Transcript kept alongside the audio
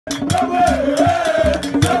Sunday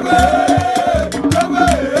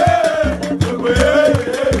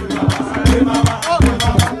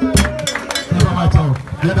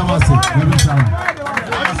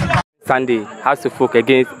has to folk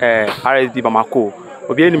against RSD Bamako.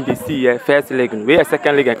 We'll be able to see first leg, we a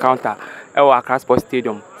second leg encounter at Accra Sports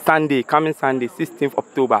Stadium. Sunday, coming Sunday, 16th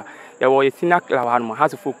October. There was a Sinak Lawan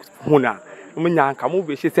has to folk Huna.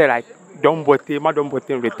 She said like don't Bortey, Madam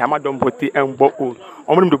Bortey, Retama don't Bortey and Boko.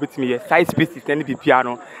 I'm going to me a size species and the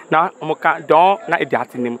piano. Now I'm don't not a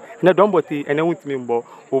dating. No don't Bortey and I want me more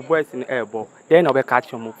or boys in air ball. Then I'll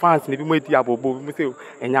catch them. Fans in the way Diabo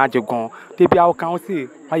and Yajagon. They be our council.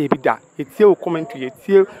 Why you be that? It's still coming to it,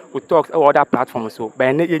 still we talk about other platforms. So,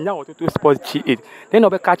 but now Total Sports cheat. Then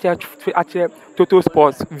I'll catch actually Total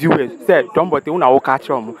Sports viewers. Say, don't but they will catch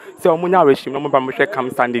them. So, I'm now regime. I'm going to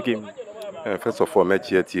come Sunday game. First of all, match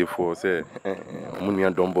here for say, Munia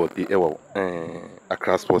don't but the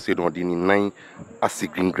Accra Sports Stadium in 9 as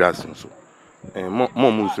green grass and so. More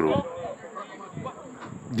Munsro.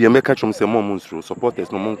 The American chum say more Munsro supporters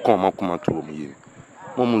no more come to me.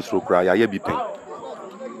 More Munsro cry, I be pen.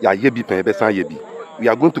 Ya yebi pen be san yebi. We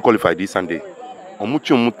are going to qualify this Sunday.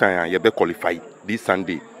 Omuchi omutan ya be qualify this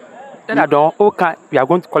Sunday. Then I don't okay, we are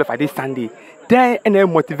going to qualify this Sunday. Then any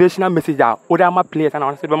motivational message that other my players and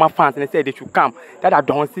my fans and they say they should come. That I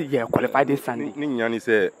don't see qualify this Sunday. Ni nyani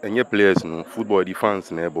say any players no football the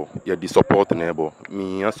fans neighbor. Ya the support neighbor.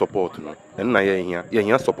 Me ya support no. En na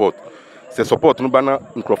ya support. Se support no bana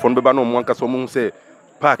microphone be bana omo anka so mo say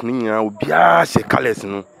park ni nya obia she colors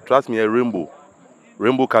no. Trust me a rainbow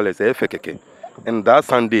colors keke. And that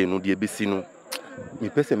Sunday no the ABC no me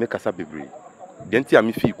pese make asa bebre. Denti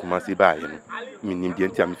ami fi Kumasi ba ye no. Me nim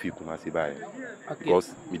denti ami fi Kumasi ba ye.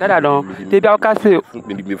 Because that I don't they be aka say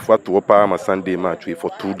me for to opa ma Sunday match for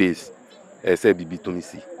 2 days. Say bibi to me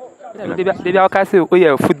see. They be aka say oh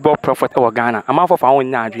yeah football prophet or Ghana. Am for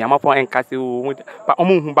won nyadwe, am for enkase o but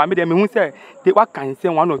omo ba me dem hu say they what can say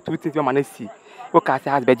one or two things we man see. Okay, say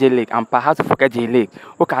has J League and has to forget J League.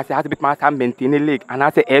 Okay, say has bit man maintain league and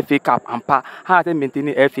has a FA Cup and has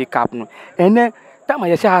maintain FA Cup no. And then that my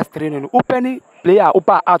has training open player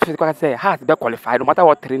opa out to say has be qualified no matter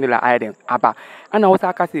what training like them aba. And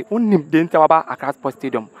also can say only didn't about Accra Sports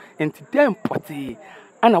Stadium and them potty.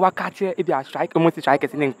 And our catch if you strike almost strike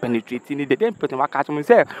in penetrating the then put our catch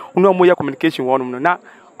say no more communication one no.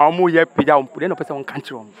 Omo ye pija on put no person on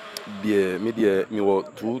country on. Be media me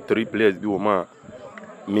 2-3 players be woman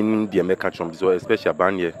meaning the American chum so especially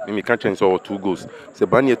Banye me can't so 2 goals. So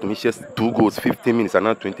Banye to me just 2 goals 15 minutes and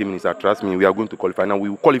not 20 minutes. Trust me we are going to qualify now we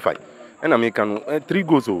will qualify. And American 3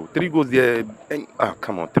 goals 3 goals there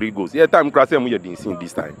come on 3 goals. Yeah time class we didn't see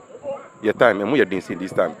this time. Yeah time we didn't see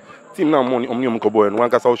this time. Team now money omnium kobo and one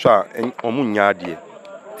ka so sha omu nyade.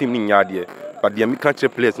 Team ni nyade. But the American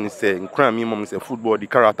players ni say nkran me mom say football the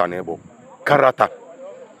character neighbor. Character.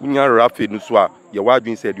 Unya rafe no so a ye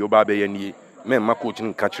wadwin say the oba be ye nie. Men ma coach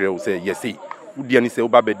ni catch will say yes see. Who dey ni say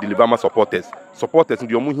oba be deliver my supporters. Supporters the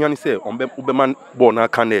omu hia ni say obe man ball na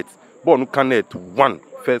connect. Ball no connect one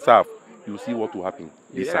first half. You see what will happen.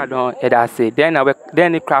 I don't I say then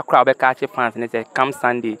the crowd be catch fans and say come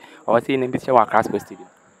Sunday or see in this Accra Sports Stadium.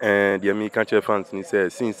 The American fans ni say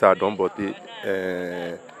since I don't but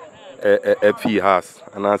FE has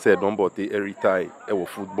and I said don't but every time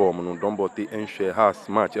football no don't but share has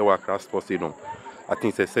match Accra Sports Stadium. I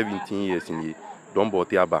think it's 17 years in here. Don't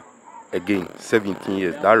but aba again 17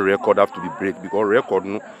 years. That record have to be break because record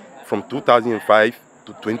no, from 2005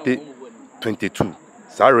 to 2022.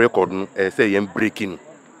 That record no say breaking.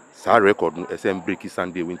 That record no say breaking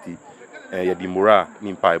Sunday winti. Ya di mora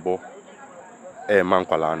ni mpaibo. Man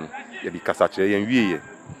kwala no. Ya di kasache yen wiye.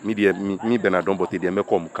 Me Bernard don't but dey make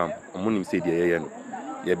come camp. Omunim say dey no.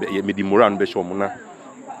 Ya me di mora no be show mo na.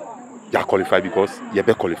 Ya qualify because you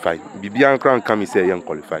be qualify. Bibian crown come say you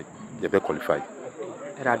qualify. You be qualify.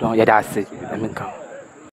 I don't that's it. Let me come.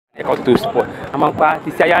 I got to sport. I'm a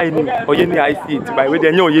party say I ni oyeni I see it by way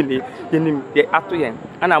dey oyeni yenim dey ato yen.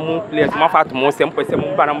 And am players ma fat mo sem person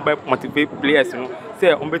mo ba na mo motivate players no.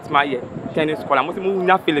 Say on bet my year tennis school. Mo say mo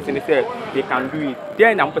nya feelings ni say they can do it.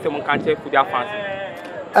 Then am person mo can check for their fans.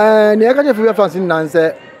 Ne ka check for their fans nan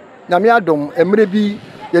say na me adom emre bi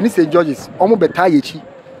ye ni say Georges. Omo beta yechi.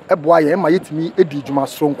 Eboa ye ma yetimi edi djuma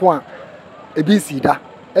sonko a ebi sida.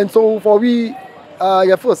 And so for we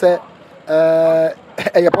you feel say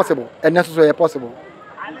possible and necessary possible.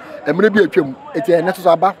 Emre bi atwam eti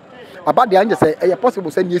necessary aba de anje say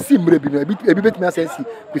possible say ye si emre bi no ebi betimi asensi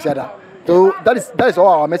kusiada. So that is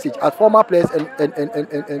all our message as former players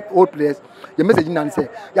and old players. The message nan say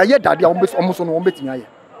ya ye dade a omo so no omo betimi aye.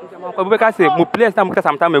 Ko be ka say mo players na mo ka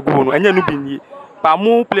sometimes egu no enye no bi ni but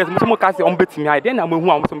more players mo ka say on betimi aye then na mo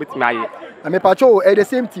hu am so betimi aye and me pacho the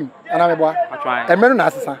same team and I'm boy e me no na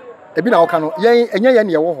asesa e bi na wo ka no yen enye ye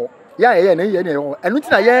ne ye wo ho ya ye na ye ne ye wo enu ti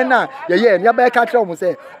na ye na ye ne ba ka kire o mo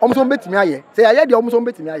say o so betimi aye say ye de o so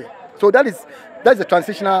betimi aye so that's the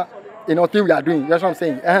transitional thing we are doing. That's what I'm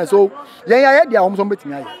saying. So yeah, they are almost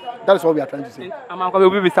betting. That is what we are trying to say. I'm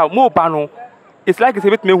going to be more bano. It's like it's a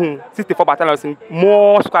bit me 64 battles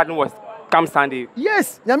more squad was come Sunday.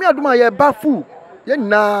 Yes, Yami Aduma ye bafu. Ye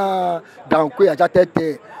na down kwe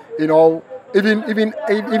ajatete.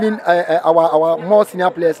 Even our more senior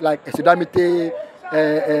players like Sudamite,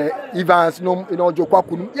 Evans,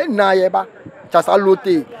 Jokwaku. Ye na ye ba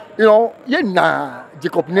Chasalote. Ye na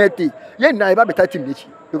Jacob Neti. Ye na ye ba better team nichi.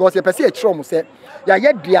 Because you perceive a trauma say, yeah,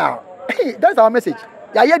 hey, that's our message.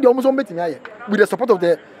 Yeah, the almost with the support of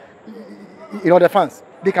the the fans.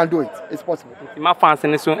 They can do it. It's possible. My fans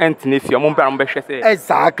and so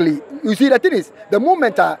exactly. You see, the thing is, the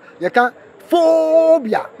moment you can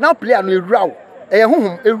phobia now play a row, a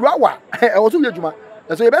row, also Juma.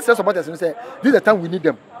 And so you best supporters and say, this is the time we need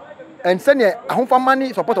them. And send a home for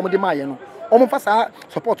money support on the Mayan. Almost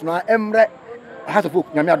support now, Emre. Has a book,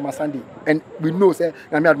 Yami Adma Sunday, and we know, say,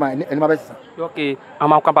 Yami Adma and my best. Okay, I'm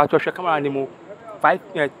going to come to camera anymore.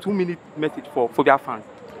 2-minute message for their fans.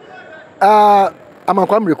 I'm a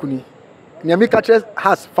Kwame Kuni. Yami catches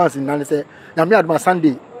has fans in Nancy, Yami Adma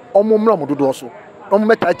Sunday, Omo Modo also,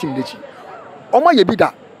 Omo Tatim Dichi. Omo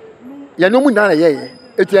Yebida, Yanomuna,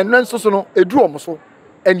 it's a non so a draw so,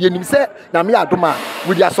 and you say, Yami Adoma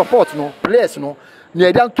with their support, players,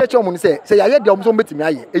 near down catch on say I had the almost betting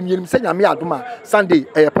me, and you say Yami Aduma Sunday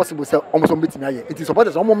possible say almost betting me. It is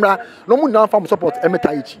supporters Omumra, no more now from support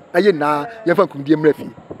Emetaichi. I na Yavan Kundiam Refi.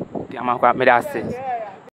 Yamaka made us say.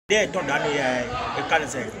 They told that I can't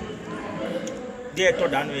say. They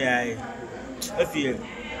told that I feel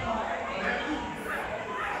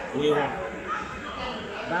we want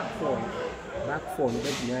back for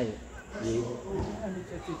betting.